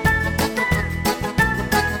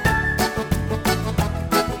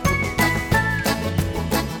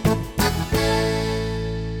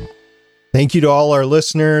 Thank you to all our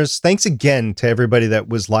listeners. Thanks again to everybody that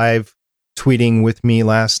was live tweeting with me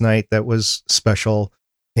last night. That was special.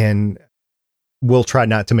 And we'll try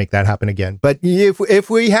not to make that happen again. But if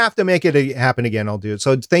we have to make it happen again, I'll do it.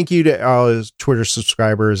 So thank you to all Twitter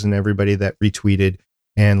subscribers and everybody that retweeted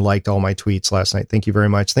and liked all my tweets last night. Thank you very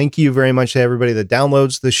much. Thank you very much to everybody that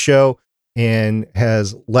downloads the show and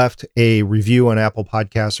has left a review on Apple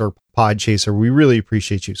Podcasts or Podchaser. We really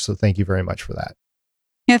appreciate you. So thank you very much for that.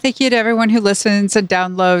 Yeah, thank you to everyone who listens and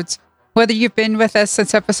downloads. Whether you've been with us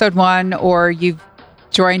since episode 1 or you've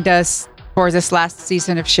joined us for this last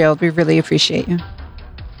season of S.H.I.E.L.D., we really appreciate you.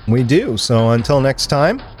 We do. So until next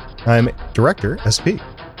time, I'm Director SP.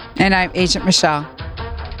 And I'm Agent Michelle.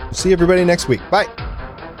 See everybody next week. Bye.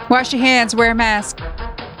 Wash your hands, wear a mask.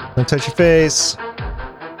 Don't touch your face.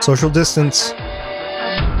 Social distance.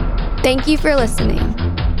 Thank you for listening.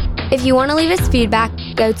 If you want to leave us feedback,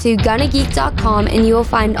 go to gonnageek.com and you will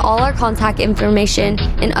find all our contact information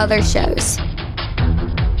and other shows.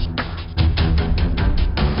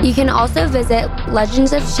 You can also visit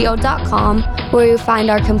legendsofshield.com where you'll find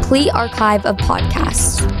our complete archive of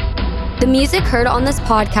podcasts. The music heard on this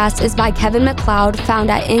podcast is by Kevin MacLeod, found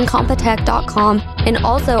at incompetech.com, and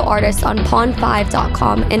also artists on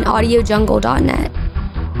pond5.com and audiojungle.net.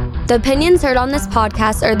 The opinions heard on this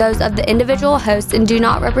podcast are those of the individual hosts and do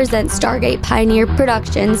not represent Stargate Pioneer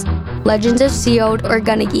Productions, Legends of S.H.I.E.L.D., or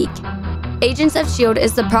Gonna Geek. Agents of S.H.I.E.L.D.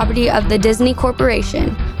 is the property of the Disney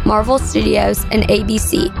Corporation, Marvel Studios, and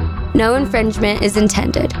ABC. No infringement is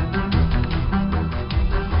intended.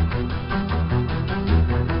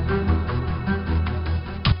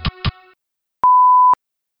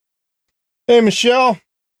 Hey, Michelle.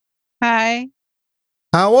 Hi.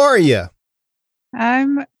 How are you?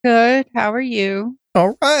 I'm good. How are you?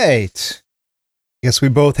 All right. Guess we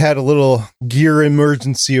both had a little gear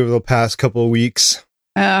emergency over the past couple of weeks.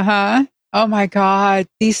 Uh-huh. Oh my God.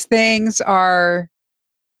 These things are...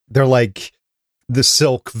 They're like the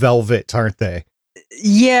silk velvet, aren't they?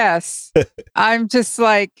 Yes. I'm just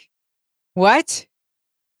like, what?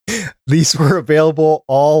 These were available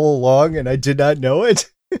all along and I did not know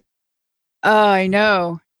it. Oh, I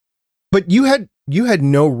know. But you had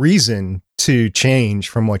no reason to change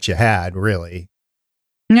from what you had, really.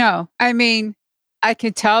 No, I mean, I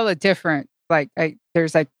could tell a difference. Like,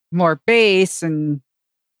 there's like more bass and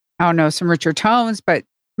I don't know, some richer tones, but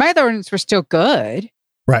my other ones were still good.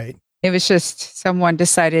 Right. It was just someone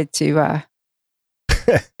decided to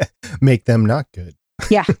make them not good.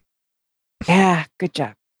 Yeah. Yeah. Good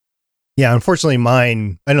job. Yeah. Unfortunately,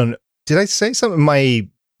 mine, I don't know. Did I say something? My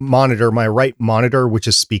right monitor, which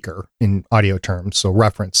is speaker in audio terms, so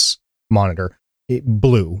reference monitor, it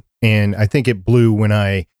blew. And I think it blew when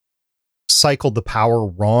I cycled the power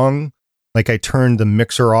wrong. Like I turned the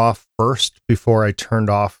mixer off first before I turned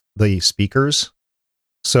off the speakers.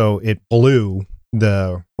 So it blew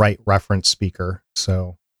the right reference speaker.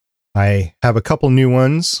 So I have a couple new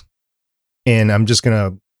ones, and I'm just going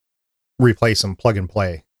to replace them, plug and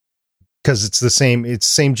play, because it's the same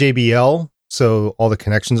JBL. So all the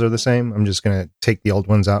connections are the same. I'm just going to take the old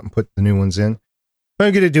ones out and put the new ones in.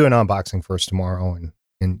 I'm going to do an unboxing first tomorrow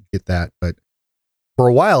and get that. But for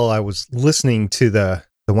a while, I was listening to the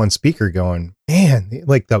one speaker going, man,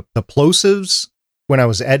 like the plosives when I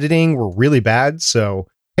was editing were really bad. So,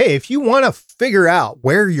 hey, if you want to figure out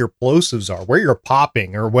where your plosives are, where you're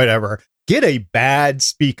popping or whatever, get a bad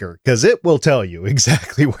speaker because it will tell you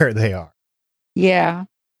exactly where they are. Yeah,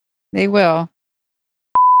 they will.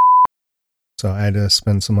 So I had to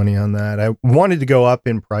spend some money on that. I wanted to go up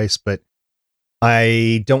in price, but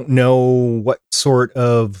I don't know what sort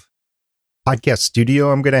of podcast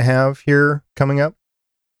studio I'm going to have here coming up.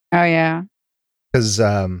 Oh, yeah. Because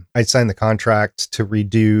I signed the contract to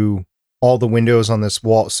redo all the windows on this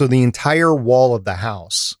wall. So the entire wall of the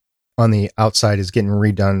house on the outside is getting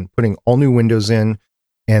redone, putting all new windows in,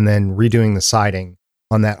 and then redoing the siding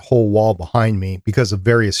on that whole wall behind me because of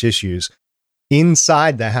various issues.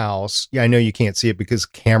 Inside the house, yeah, I know you can't see it because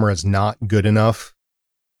camera's not good enough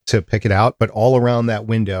to pick it out, but all around that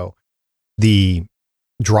window, the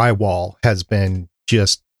drywall has been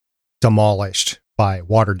just demolished by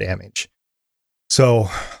water damage. So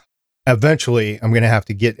eventually I'm going to have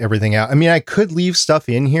to get everything out. I mean, I could leave stuff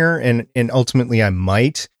in here and ultimately I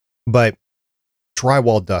might, but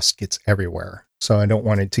drywall dust gets everywhere. So I don't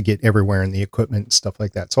want it to get everywhere in the equipment and stuff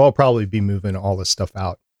like that. So I'll probably be moving all this stuff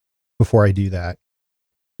out before I do that.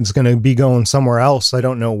 It's going to be going somewhere else. I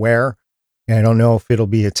don't know where. And I don't know if it'll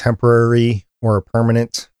be a temporary or a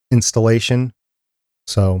permanent installation.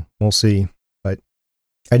 So we'll see. But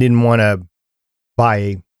I didn't want to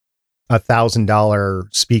buy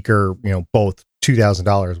 $1,000 speaker, both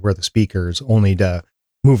 $2,000 worth of speakers only to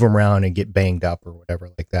move them around and get banged up or whatever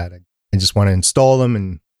like that. I just want to install them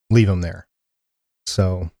and leave them there.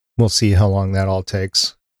 So we'll see how long that all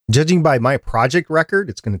takes. Judging by my project record,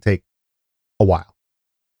 it's going to take a while.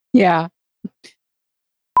 Yeah.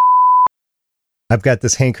 I've got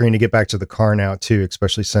this hankering to get back to the car now too,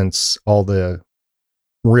 especially since all the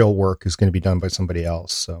real work is going to be done by somebody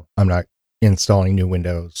else. So I'm not installing new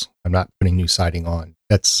windows. I'm not putting new siding on.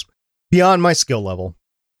 That's beyond my skill level.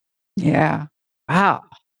 Yeah. Wow.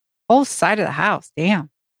 Whole side of the house. Damn.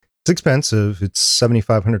 It's expensive. It's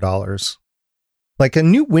 $7,500. Like a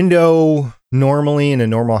new window normally in a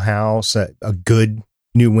normal house, a good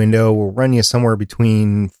new window will run you somewhere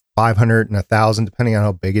between $500 and $1,000, depending on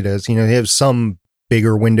how big it is. They have some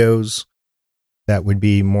bigger windows that would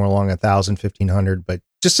be more along $1,000, $1,500, but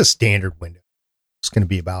just a standard window, it's going to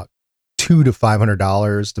be about $200 to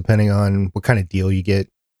 $500, depending on what kind of deal you get,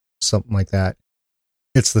 something like that.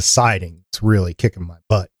 It's the siding. It's really kicking my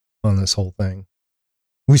butt on this whole thing.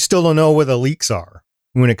 We still don't know where the leaks are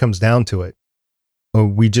when it comes down to it.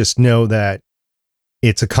 We just know that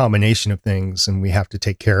it's a combination of things and we have to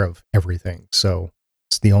take care of everything. So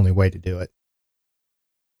it's the only way to do it.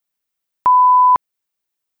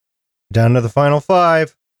 Down to the final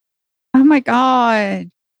 5. Oh my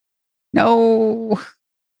God. No.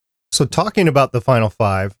 So talking about the final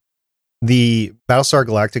 5, the Battlestar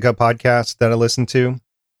Galactica podcast that I listened to,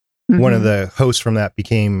 one of the hosts from that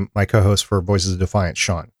became my co-host for Voices of Defiance,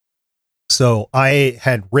 Sean. So I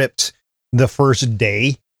had ripped the first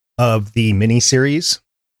day of the miniseries.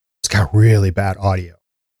 It's got really bad audio.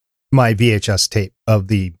 My VHS tape of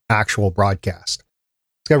the actual broadcast.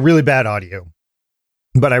 It's got really bad audio,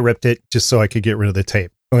 but I ripped it just so I could get rid of the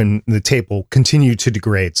tape. And the tape will continue to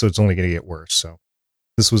degrade, so it's only going to get worse. So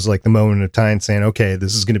this was like the moment of time saying, okay,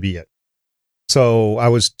 this is going to be it. So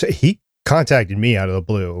he contacted me out of the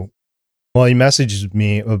blue. Well, he messaged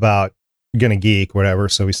me about Gonna Geek, whatever.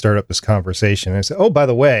 So we started up this conversation. I said, oh, by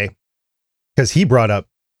the way, because he brought up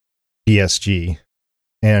BSG.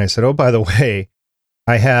 And I said, oh, by the way,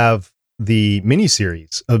 I have the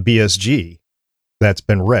miniseries of BSG that's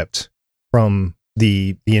been ripped from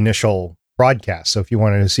the initial broadcast. So if you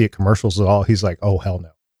wanted to see it commercials at all, he's like, oh, hell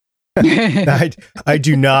no. I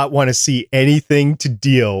do not want to see anything to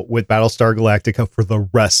deal with Battlestar Galactica for the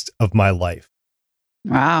rest of my life.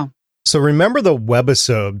 Wow. So remember the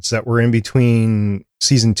webisodes that were in between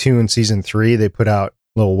season 2 and season 3? They put out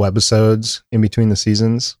little webisodes in between the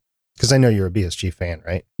seasons. Because I know you're a BSG fan,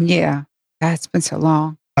 right? Yeah. That's been so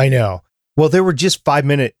long. I know. Well, they were just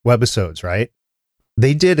 5-minute webisodes, right?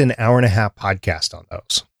 They did an hour-and-a-half podcast on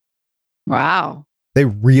those. Wow. They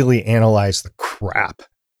really analyzed the crap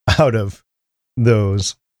out of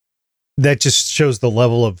those. That just shows the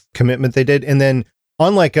level of commitment they did. And then,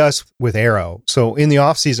 unlike us with Arrow, so in the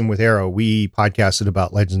off season with Arrow, we podcasted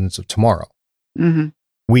about Legends of Tomorrow. Mm-hmm.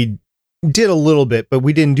 We did a little bit, but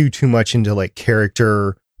we didn't do too much into like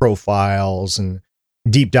character profiles and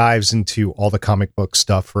deep dives into all the comic book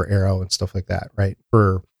stuff for Arrow and stuff like that, right?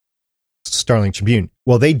 For Starling Tribune.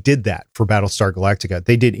 Well, they did that for Battlestar Galactica.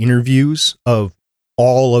 They did interviews of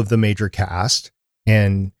all of the major cast,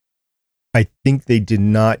 and I think they did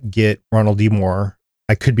not get Ronald D. Moore.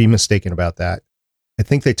 I could be mistaken about that. I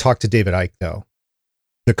think they talked to David Icke, though,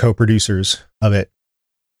 the co-producers of it.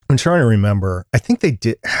 I'm trying to remember. I think they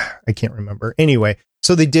did. I can't remember. Anyway,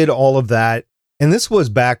 so they did all of that. And this was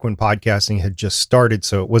back when podcasting had just started,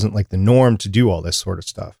 so it wasn't like the norm to do all this sort of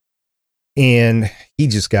stuff. And he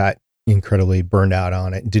just got incredibly burned out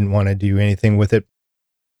on it and didn't want to do anything with it.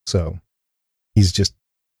 So he's just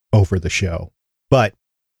over the show. But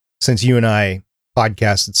since you and I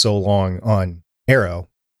podcasted so long on Arrow,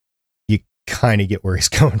 you kind of get where he's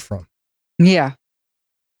coming from. Yeah.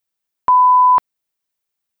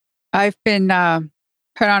 I've been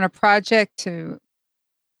put on a project to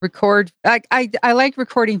record. I like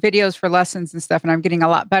recording videos for lessons and stuff, and I'm getting a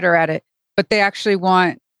lot better at it. But they actually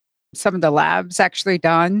want some of the labs actually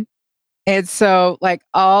done. And so like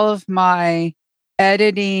all of my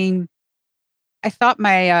editing, I thought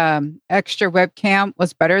my extra webcam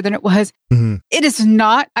was better than it was. Mm-hmm. It is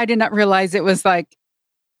not. I did not realize it was like,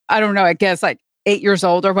 I don't know, I guess like 8 years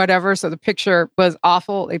old or whatever. So the picture was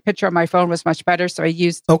awful. A picture on my phone was much better. So I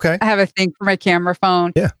have a thing for my camera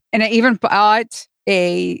phone. Yeah. And I even bought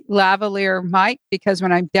a lavalier mic because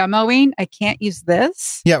when I'm demoing, I can't use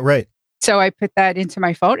this. Yeah, right. So I put that into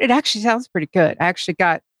my phone. It actually sounds pretty good.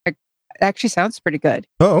 It actually sounds pretty good.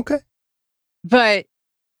 Oh, okay. But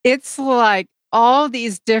it's like all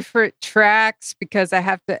these different tracks because I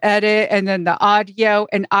have to edit and then the audio.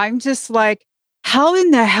 And I'm just like, how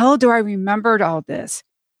in the hell do I remembered all this?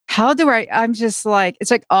 I'm just like,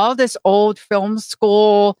 it's like all this old film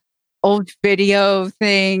school, old video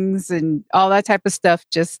things and all that type of stuff.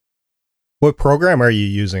 Just what program are you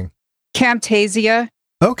using? Camtasia.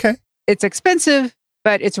 Okay. It's expensive,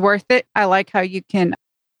 but it's worth it. I like how you can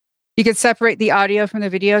separate the audio from the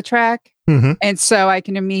video track. Mm-hmm. And so I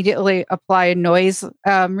can immediately apply a noise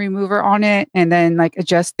remover on it and then like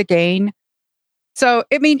adjust the gain. So,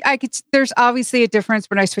 I mean, there's obviously a difference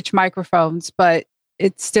when I switch microphones, but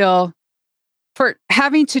it's still, for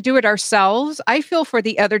having to do it ourselves, I feel for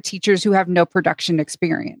the other teachers who have no production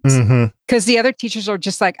experience. Because the other teachers are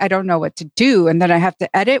just like, I don't know what to do. And then I have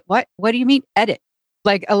to edit. What do you mean edit?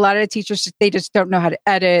 Like a lot of teachers, they just don't know how to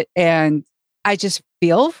edit. And I just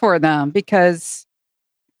feel for them because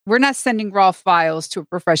we're not sending raw files to a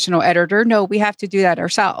professional editor. No, we have to do that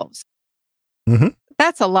ourselves. Mm-hmm.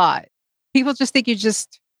 That's a lot. People just think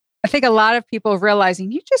I think a lot of people are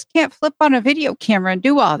realizing you just can't flip on a video camera and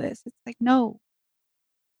do all this. It's like, no.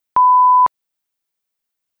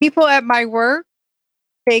 People at my work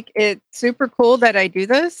think it's super cool that I do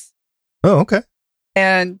this. Oh, okay.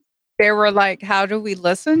 And they were like, how do we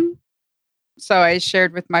listen? So I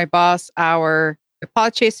shared with my boss the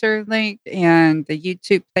Podchaser link and the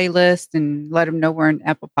YouTube playlist and let them know we're in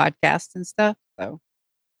Apple Podcasts and stuff. So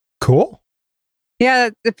cool.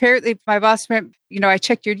 Yeah, apparently my boss went, I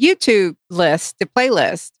checked your YouTube list, the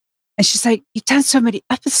playlist. And she's like, you've done so many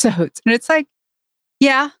episodes. And it's like,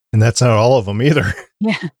 yeah. And that's not all of them either.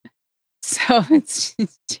 Yeah. So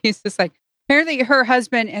she's just like, apparently her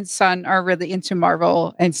husband and son are really into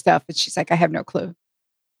Marvel and stuff. And she's like, I have no clue.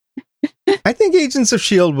 I think Agents of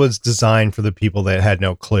S.H.I.E.L.D. was designed for the people that had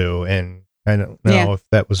no clue. And I don't know if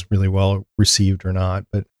that was really well received or not.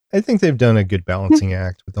 But I think they've done a good balancing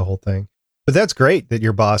act with the whole thing. But that's great that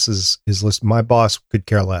your boss is listening. My boss could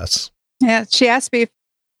care less. Yeah, she asked me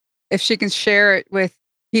if she can share it with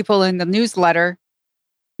people in the newsletter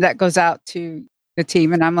that goes out to the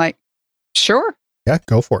team. And I'm like, sure. Yeah,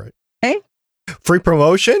 go for it. Hey. Free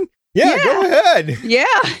promotion? Yeah. Go ahead.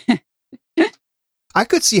 Yeah. I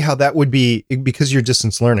could see how that would be, because you're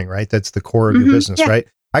distance learning, right? That's the core of your business, right?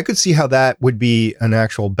 I could see how that would be an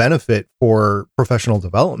actual benefit for professional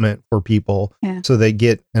development for people. Yeah. So they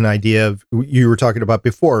get an idea of, you were talking about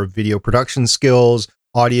before, video production skills,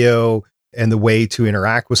 audio, and the way to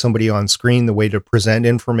interact with somebody on screen, the way to present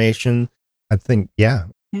information. I think, yeah.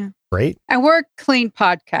 Great. And we're a clean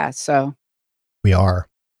podcast, so. We are.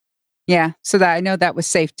 Yeah. So that I know that was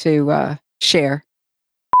safe to share.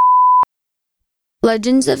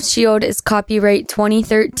 Legends of S.H.I.E.L.D. is copyright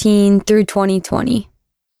 2013 through 2020.